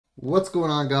What's going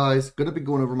on, guys? Going to be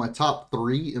going over my top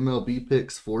 3 MLB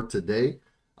picks for today.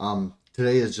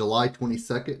 Today is July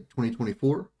 22nd,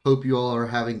 2024. Hope you all are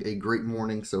having a great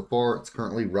morning so far. It's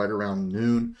currently right around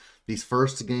noon. These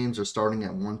first games are starting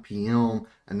at 1 p.m.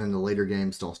 and then the later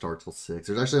games don't start till 6.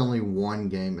 There's actually only one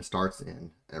game that starts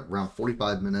in at around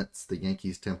 45 minutes, the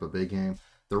Yankees-Tampa Bay game.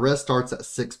 The rest starts at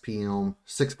 6 p.m.,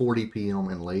 6:40 p.m.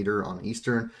 and later on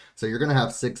Eastern. So you're going to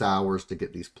have 6 hours to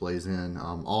get these plays in.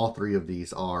 All 3 of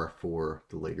these are for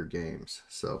the later games.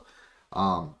 So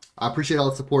I appreciate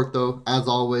all the support, though. As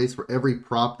always, for every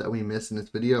prop that we miss in this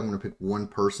video, I'm going to pick one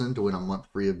person to win a month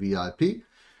free of VIP.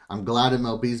 I'm glad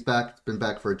MLB's back. It's been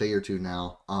back for a day or two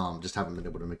now. Just haven't been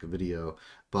able to make a video.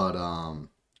 But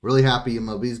really happy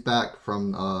MLB's back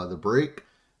from the break.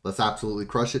 Let's absolutely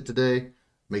crush it today.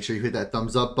 Make sure you hit that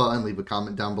thumbs up button, leave a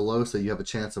comment down below so you have a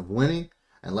chance of winning.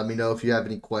 And let me know if you have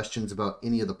any questions about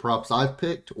any of the props I've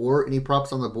picked or any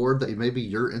props on the board that maybe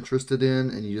you're interested in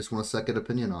and you just want a second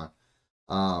opinion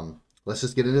on. Let's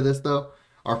just get into this, though.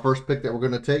 Our first pick that we're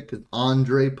going to take is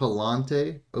Andre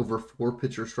Pallante over 4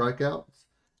 pitcher strikeouts.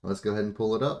 Let's go ahead and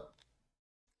pull it up.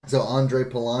 So Andre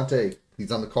Pallante,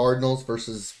 he's on the Cardinals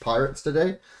versus Pirates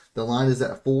today. The line is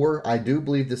at 4. I do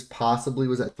believe this possibly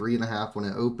was at 3.5 when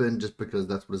it opened, just because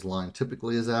that's what his line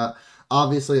typically is at.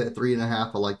 Obviously, at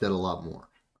 3.5, I like that a lot more.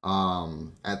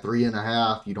 At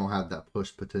 3.5, you don't have that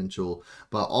push potential.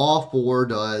 But all 4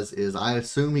 does is, I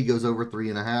assume he goes over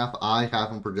 3.5. I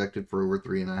have him projected for over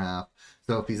 3.5.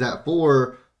 So if he's at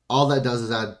 4, all that does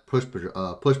is add push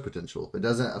potential. It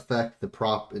doesn't affect the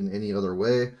prop in any other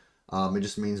way. It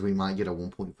just means we might get a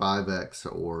 1.5x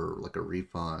or like a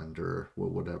refund or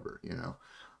whatever, you know.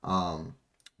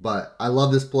 But I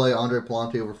love this play, Andre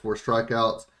Pallante over 4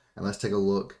 strikeouts. And let's take a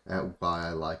look at why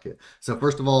I like it. So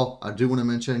first of all, I do want to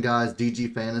mention, guys,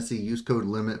 DG Fantasy, use code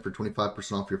LIMIT for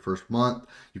 25% off your first month.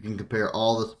 You can compare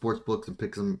all the sports books and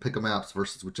pick 'em apps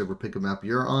versus whichever pick 'em app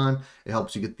you're on. It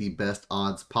helps you get the best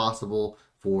odds possible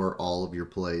for all of your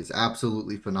plays.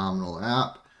 Absolutely phenomenal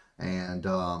app. And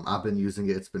I've been using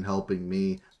it. It's been helping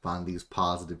me find these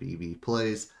positive EV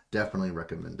plays. Definitely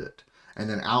recommend it. And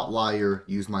then Outlier,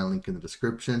 use my link in the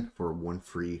description for 1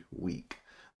 free week.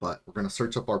 But we're going to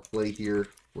search up our play here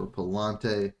for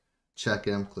Pallante, check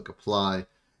him, click apply,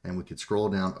 and we can scroll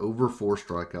down over 4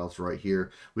 strikeouts right here.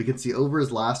 We can see over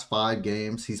his last 5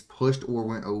 games, he's pushed or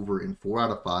went over in 4 out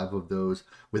of 5 of those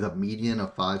with a median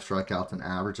of 5 strikeouts, an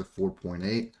average of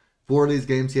 4.8. 4 of these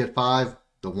games he had 5,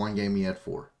 the 1 game he had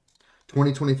 4.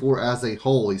 2024 as a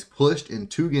whole, he's pushed in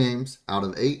 2 games out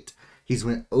of 8. He's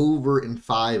went over in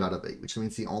 5 out of 8, which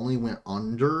means he only went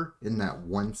under in that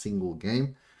 1 single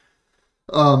game.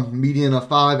 Median of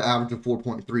 5, average of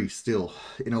 4.3 still.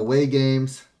 In away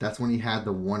games, that's when he had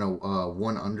the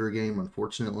one under game,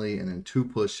 unfortunately, and in 2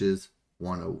 pushes,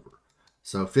 1 over.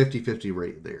 So 50-50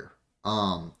 rate there.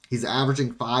 He's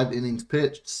averaging 5 innings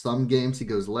pitched. Some games he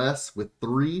goes less with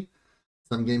 3.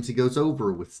 Some games he goes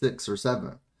over with 6 or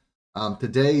 7.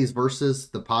 Today's versus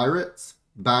the Pirates,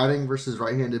 batting versus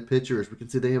right-handed pitchers. We can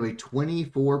see they have a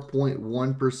 24.1%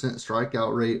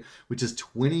 strikeout rate, which is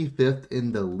 25th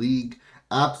in the league.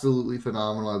 Absolutely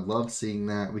phenomenal. I love seeing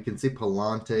that. We can see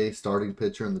Pallante, starting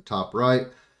pitcher, in the top right.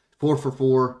 4 for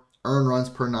 4. Earned runs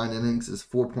per 9 innings is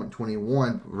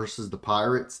 4.21 versus the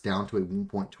Pirates, down to a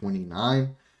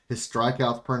 1.29. His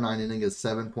strikeouts per 9 inning is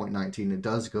 7.19. It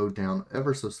does go down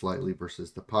ever so slightly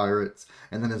versus the Pirates.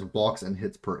 And then his walks and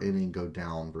hits per inning go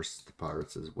down versus the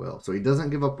Pirates as well. So he doesn't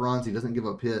give up runs. He doesn't give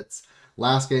up hits.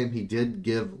 Last game, he did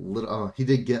get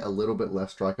a little bit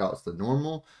less strikeouts than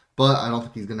normal. But I don't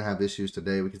think he's going to have issues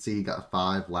today. We can see he got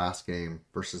 5 last game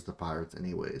versus the Pirates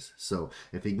anyways. So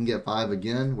if he can get 5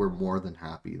 again, we're more than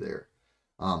happy there.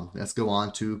 Let's go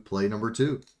on to play number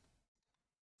 2.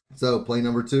 So play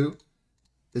number 2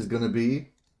 is going to be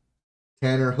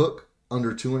Tanner Hook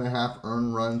under 2.5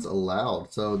 earned runs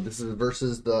allowed. So this is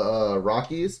versus the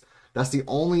Rockies. That's the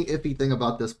only iffy thing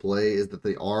about this play, is that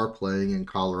they are playing in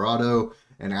Colorado.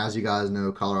 And as you guys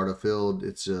know, Colorado field,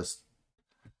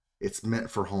 it's meant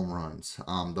for home runs.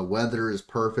 The weather is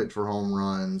perfect for home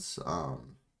runs.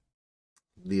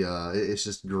 It's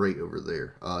just great over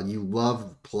there. You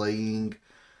love playing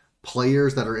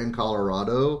players that are in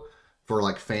Colorado for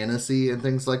like fantasy and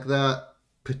things like that,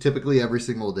 typically every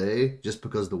single day, just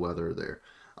because the weather there.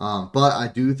 But I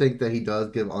do think that he does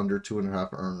give under 2.5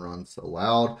 earned runs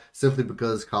allowed, simply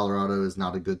because Colorado is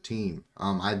not a good team.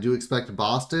 I do expect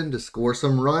Boston to score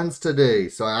some runs today,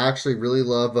 so I actually really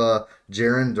love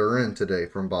Jarren Duran today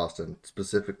from Boston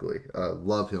specifically.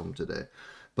 Love him today.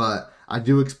 But I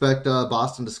do expect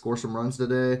Boston to score some runs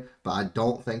today, but I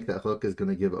don't think that Hook is going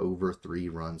to give over 3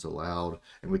 runs allowed.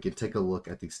 And we can take a look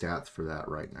at the stats for that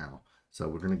right now. So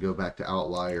we're going to go back to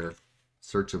Outlier,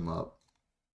 search him up.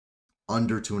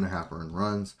 Under 2.5 earned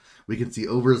runs. We can see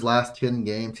over his last 10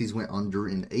 games, he's went under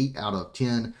in 8 out of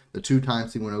 10. The 2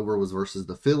 times he went over was versus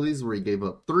the Phillies, where he gave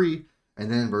up 3,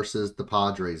 and then versus the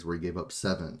Padres, where he gave up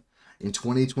 7. In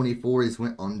 2024, he's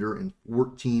went under in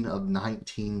 14 of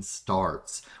 19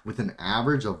 starts, with an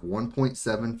average of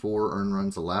 1.74 earned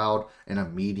runs allowed and a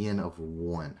median of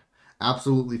 1.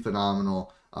 Absolutely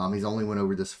phenomenal. He's only went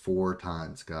over this 4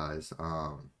 times, guys.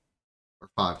 Or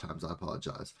 5 times, I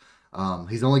apologize.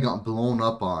 He's only gotten blown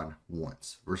up on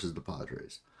once versus the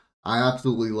Padres. I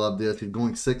absolutely love this. He's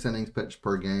going 6 innings pitched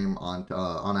per game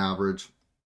on average.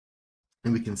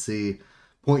 And we can see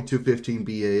 0.215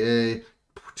 BAA,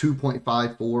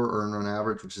 2.54 earned run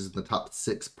average, which is in the top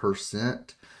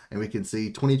 6%. And we can see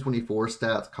 2024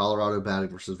 stats, Colorado batting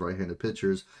versus right-handed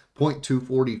pitchers,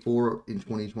 0.244 in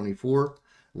 2024.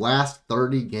 Last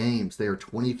 30 games, they are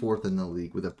 24th in the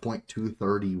league with a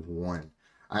 0.231.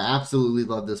 I absolutely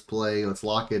love this play. Let's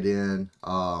lock it in.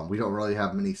 We don't really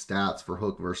have many stats for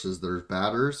Hook versus their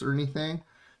batters or anything,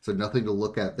 so nothing to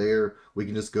look at there. We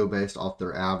can just go based off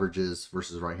their averages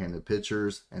versus right-handed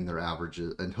pitchers and their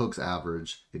averages and Hook's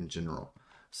average in general.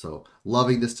 So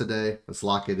loving this today. Let's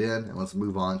lock it in and let's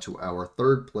move on to our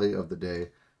third play of the day,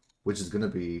 which is going to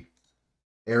be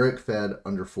Eric Fed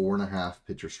under 4.5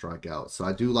 pitcher strikeouts. So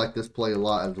I do like this play a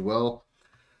lot as well.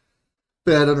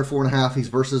 Fed under 4.5. He's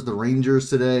versus the Rangers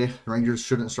today. The Rangers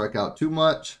shouldn't strike out too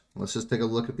much. Let's just take a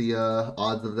look at the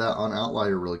odds of that on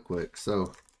Outlier really quick.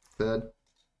 So Fed,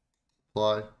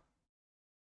 apply,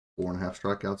 4.5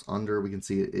 strikeouts under. We can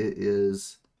see it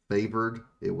is favored.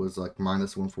 It was like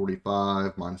minus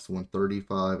 145, minus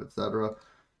 135, etc.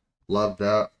 Love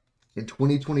that. In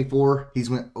 2024, he's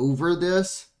went over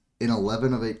this in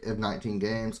 11 of 19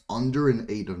 games, under in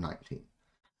 8 of 19.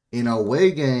 In away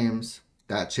games,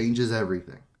 that changes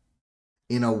everything.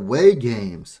 In away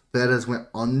games, Fed has went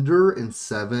under in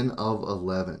 7 of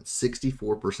 11,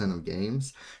 64% of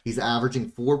games. He's averaging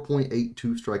 4.82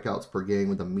 strikeouts per game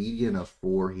with a median of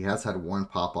 4. He has had 1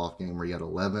 pop-off game where he had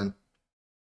 11.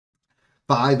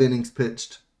 5 innings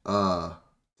pitched,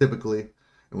 typically.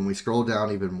 And when we scroll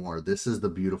down even more, this is the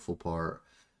beautiful part.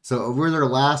 So over their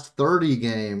last 30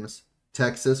 games,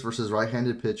 Texas versus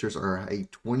right-handed pitchers are a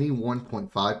 21.5%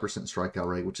 strikeout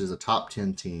rate, which is a top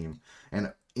 10 team.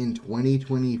 And in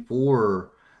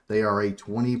 2024, they are a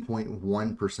 20.1%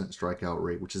 strikeout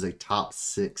rate, which is a top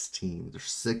 6 team. They're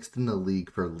 6th in the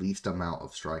league for least amount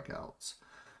of strikeouts.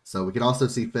 So we can also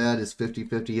see Fed is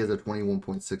 50-50. He has a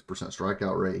 21.6%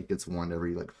 strikeout rate. He gets 1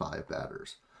 every like 5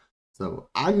 batters. So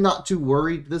I'm not too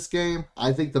worried this game.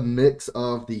 I think the mix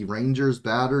of the Rangers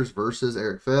batters versus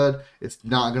Eric Fed, it's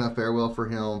not going to fare well for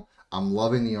him. I'm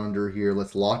loving the under here.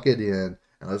 Let's lock it in.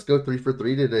 And let's go 3 for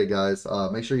 3 today, guys.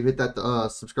 Make sure you hit that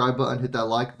subscribe button, hit that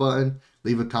like button,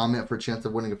 leave a comment for a chance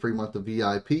of winning a free month of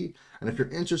VIP. And if you're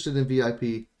interested in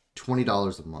VIP,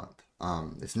 $20 a month.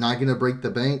 It's not going to break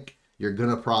the bank. You're going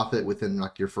to profit within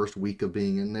like your first week of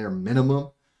being in there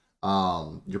minimum.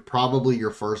 You're probably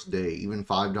your first day, even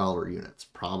 $5 units,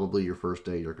 probably your first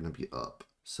day you're going to be up.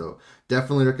 So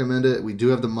definitely recommend it. We do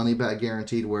have the money back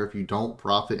guaranteed where if you don't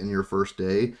profit in your first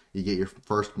day, you get your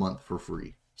first month for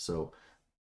free. So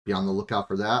be on the lookout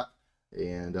for that.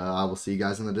 And I will see you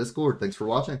guys in the Discord. Thanks for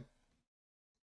watching.